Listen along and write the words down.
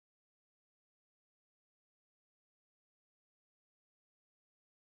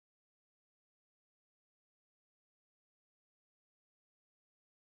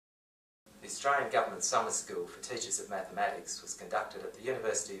Australian Government Summer School for Teachers of Mathematics was conducted at the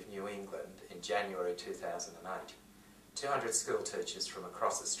University of New England in January 2008. 200 school teachers from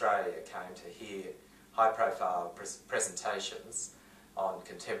across Australia came to hear high-profile presentations on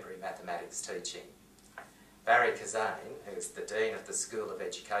contemporary mathematics teaching. Barry Kissane, who is the Dean of the School of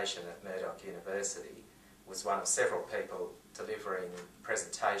Education at Murdoch University, was one of several people delivering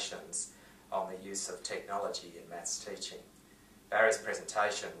presentations on the use of technology in maths teaching. Barry's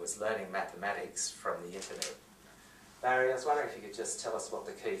presentation was Learning Mathematics from the Internet. Barry, I was wondering if you could just tell us what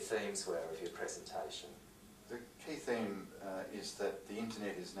the key themes were of your presentation. The key theme is that the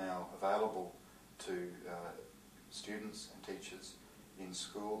Internet is now available to students and teachers in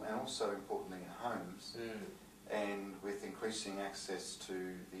school and also importantly in homes. And with increasing access to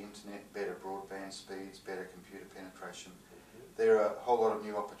the Internet, better broadband speeds, better computer penetration, there are a whole lot of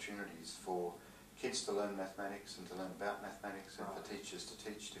new opportunities for kids to learn mathematics and to learn about mathematics and for teachers to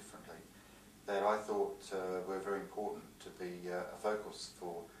teach differently that I thought were very important to be a focus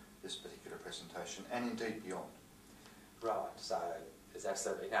for this particular presentation and indeed beyond. Right, so there's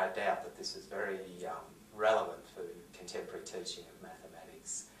absolutely no doubt that this is very relevant for contemporary teaching of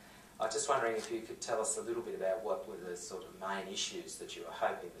mathematics. I was just wondering if you could tell us a little bit about what were the sort of main issues that you were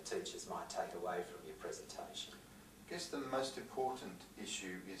hoping the teachers might take away from your presentation. I guess the most important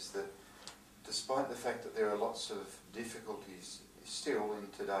issue is that despite the fact that there are lots of difficulties still in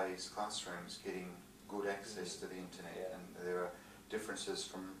today's classrooms getting good access to the Internet, and there are differences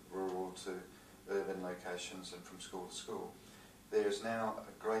from rural to urban locations and from school to school, there is now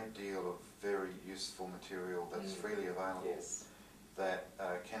a great deal of very useful material that's freely available that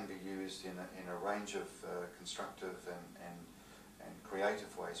can be used in a range of constructive and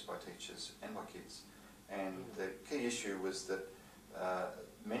creative ways by teachers and by kids. And the key issue was that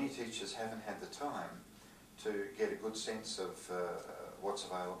many teachers haven't had the time to get a good sense of what's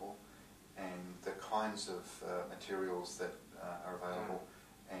available and the kinds of materials that are available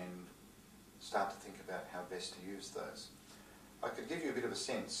and start to think about how best to use those. I could give you a bit of a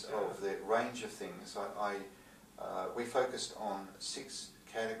sense of the range of things. We focused on 6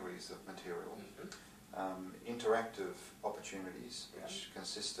 categories of material. Interactive opportunities, which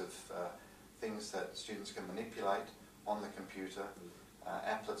consist of things that students can manipulate on the computer,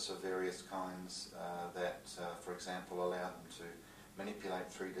 applets of various kinds that, for example, allow them to manipulate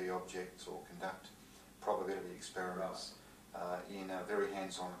 3D objects or conduct probability experiments in a very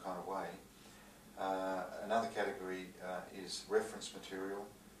hands-on kind of way. Another category is reference material,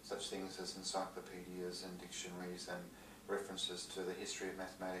 such things as encyclopedias and dictionaries and references to the history of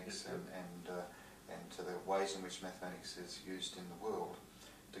mathematics and to the ways in which mathematics is used in the world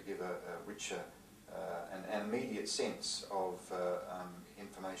to give a richer an immediate sense of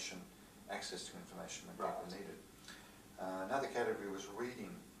information, access to information when people need it. Another category was reading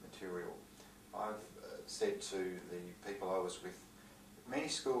material. I've said to the people I was with, many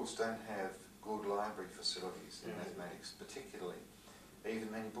schools don't have good library facilities in mathematics, particularly.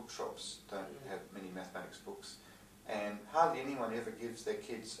 Even many bookshops don't have many mathematics books, and hardly anyone ever gives their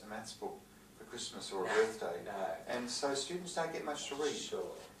kids a maths book for Christmas or a birthday. And so students don't get much to read.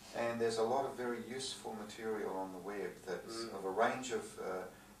 And there's a lot of very useful material on the web that's of a range of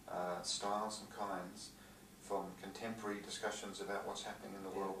styles and kinds, from contemporary discussions about what's happening in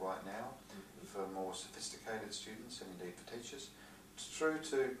the world right now for more sophisticated students and indeed for teachers, through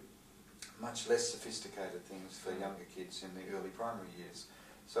to much less sophisticated things for younger kids in the early primary years.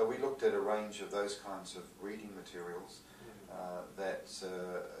 So we looked at a range of those kinds of reading materials that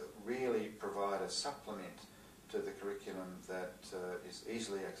really provide a supplement to the curriculum that is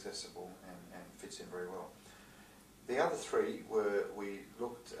easily accessible and fits in very well. The other 3 were, we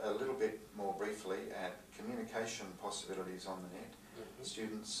looked a little bit more briefly at communication possibilities on the net,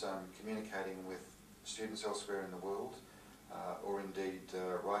 students communicating with students elsewhere in the world, or indeed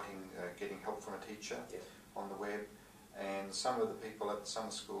writing, getting help from a teacher on the web. And some of the people at the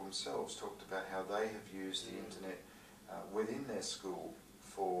summer school themselves talked about how they have used the Internet within their school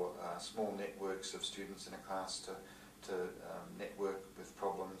for small networks of students in a class to network with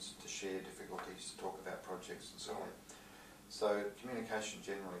problems, to share difficulties, to talk about projects and so on. So communication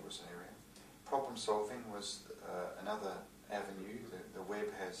generally was an area. Problem solving was another avenue. The web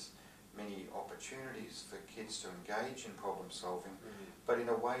has many opportunities for kids to engage in problem solving, but in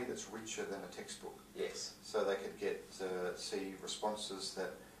a way that's richer than a textbook. So they could get see responses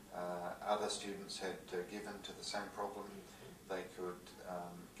that other students had given to the same problem. They could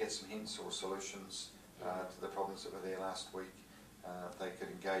get some hints or solutions to the problems that were there last week. They could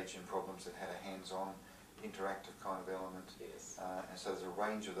engage in problems that had a hands-on, interactive kind of element. And so there's a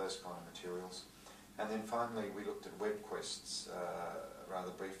range of those kind of materials. And then finally we looked at web quests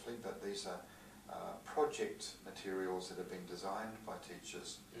rather briefly, but these are project materials that have been designed by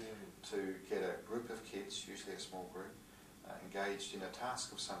teachers to get a group of kids, usually a small group, engaged in a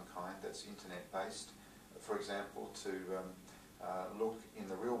task of some kind that's internet based. For example, to look in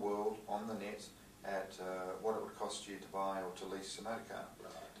the real world on the net at what it would cost you to buy or to lease a motor car,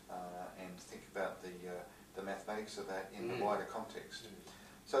 and think about the mathematics of that in the wider context.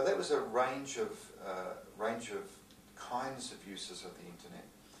 So that was a range of kinds of uses of the internet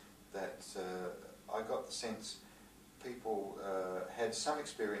that I got the sense people had some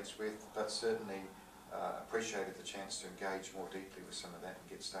experience with, but certainly appreciated the chance to engage more deeply with some of that and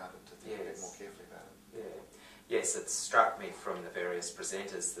get started to think a bit more carefully about it. Yes, it struck me from the various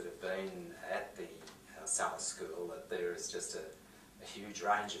presenters that have been at the summer school that there is just a huge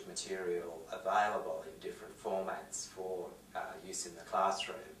range of material available in different formats for use in the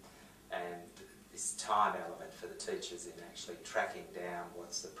classroom, and this time element for the teachers in actually tracking down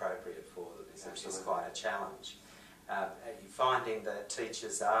what's appropriate for them is quite a challenge. Are you finding that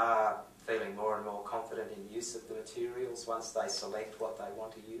teachers are feeling more and more confident in use of the materials once they select what they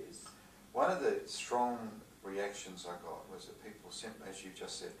want to use? One of the strong reactions I got was that people simply, as you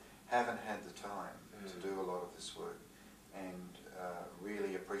just said, haven't had the time to do a lot of this work and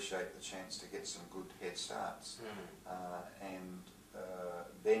really appreciate the chance to get some good head starts and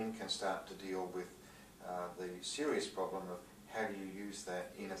then can start to deal with the serious problem of how do you use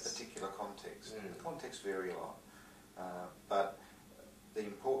that in a particular context. The contexts vary a lot, but the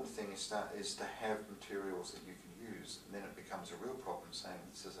important thing is to have materials that you can use, and then it becomes a real problem saying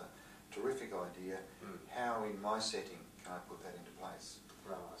this is a terrific idea, how in my setting can I put that into place?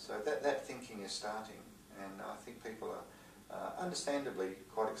 So that thinking is starting, and I think people are understandably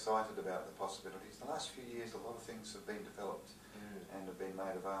quite excited about the possibilities. The last few years a lot of things have been developed and have been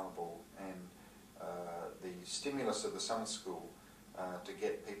made available, and the stimulus of the summer school to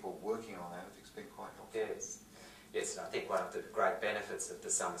get people working on that I think has been quite helpful. Yes, and I think one of the great benefits of the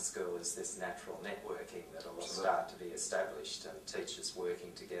summer school is this natural networking that will start to be established, and teachers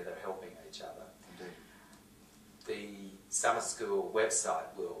working together, helping each other. Indeed. The summer school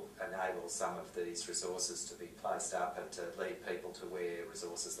website will enable some of these resources to be placed up and to lead people to where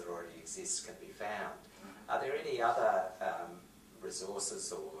resources that already exist can be found. Are there any other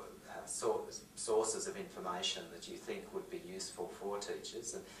resources or sources of information that you think would be useful for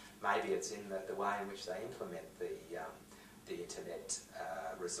teachers? And maybe it's in the way in which they implement the internet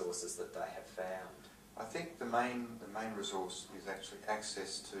resources that they have found. I think the main resource is actually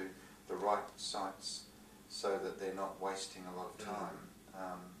access to the right sites so that they're not wasting a lot of time.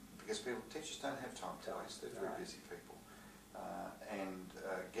 Because teachers don't have time to waste, they're very busy people. And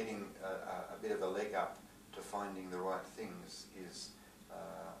getting a bit of a leg up to finding the right things is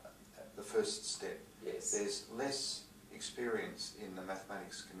the first step. There's less experience in the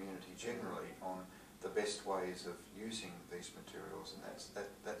mathematics community generally on the best ways of using these materials, and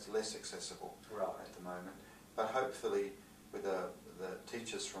that's less accessible at the moment. But hopefully with the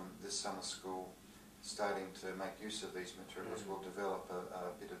teachers from this summer school starting to make use of these materials will develop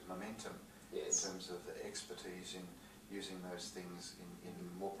a bit of momentum in terms of the expertise in using those things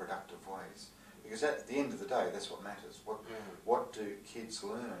in more productive ways. Because at the end of the day, that's what matters. What do kids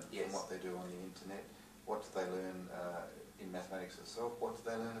learn from what they do on the internet? What do they learn in mathematics itself? What do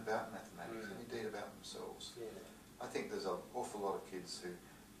they learn about mathematics and indeed about themselves? I think there's an awful lot of kids who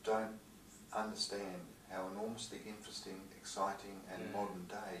don't understand how enormously interesting, exciting and modern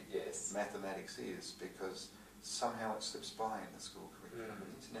day mathematics is, because somehow it slips by in the school curriculum.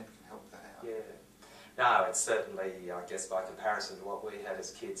 The internet can help that out. No, it's certainly, I guess, by comparison to what we had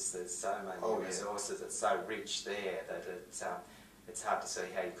as kids, there's so many resources, it's so rich there that it's hard to see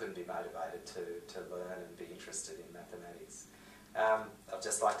how you couldn't be motivated to learn and be interested in mathematics. I'd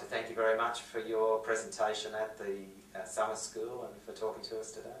just like to thank you very much for your presentation at the summer school and for talking to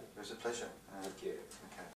us today. It was a pleasure. Thank you. Okay.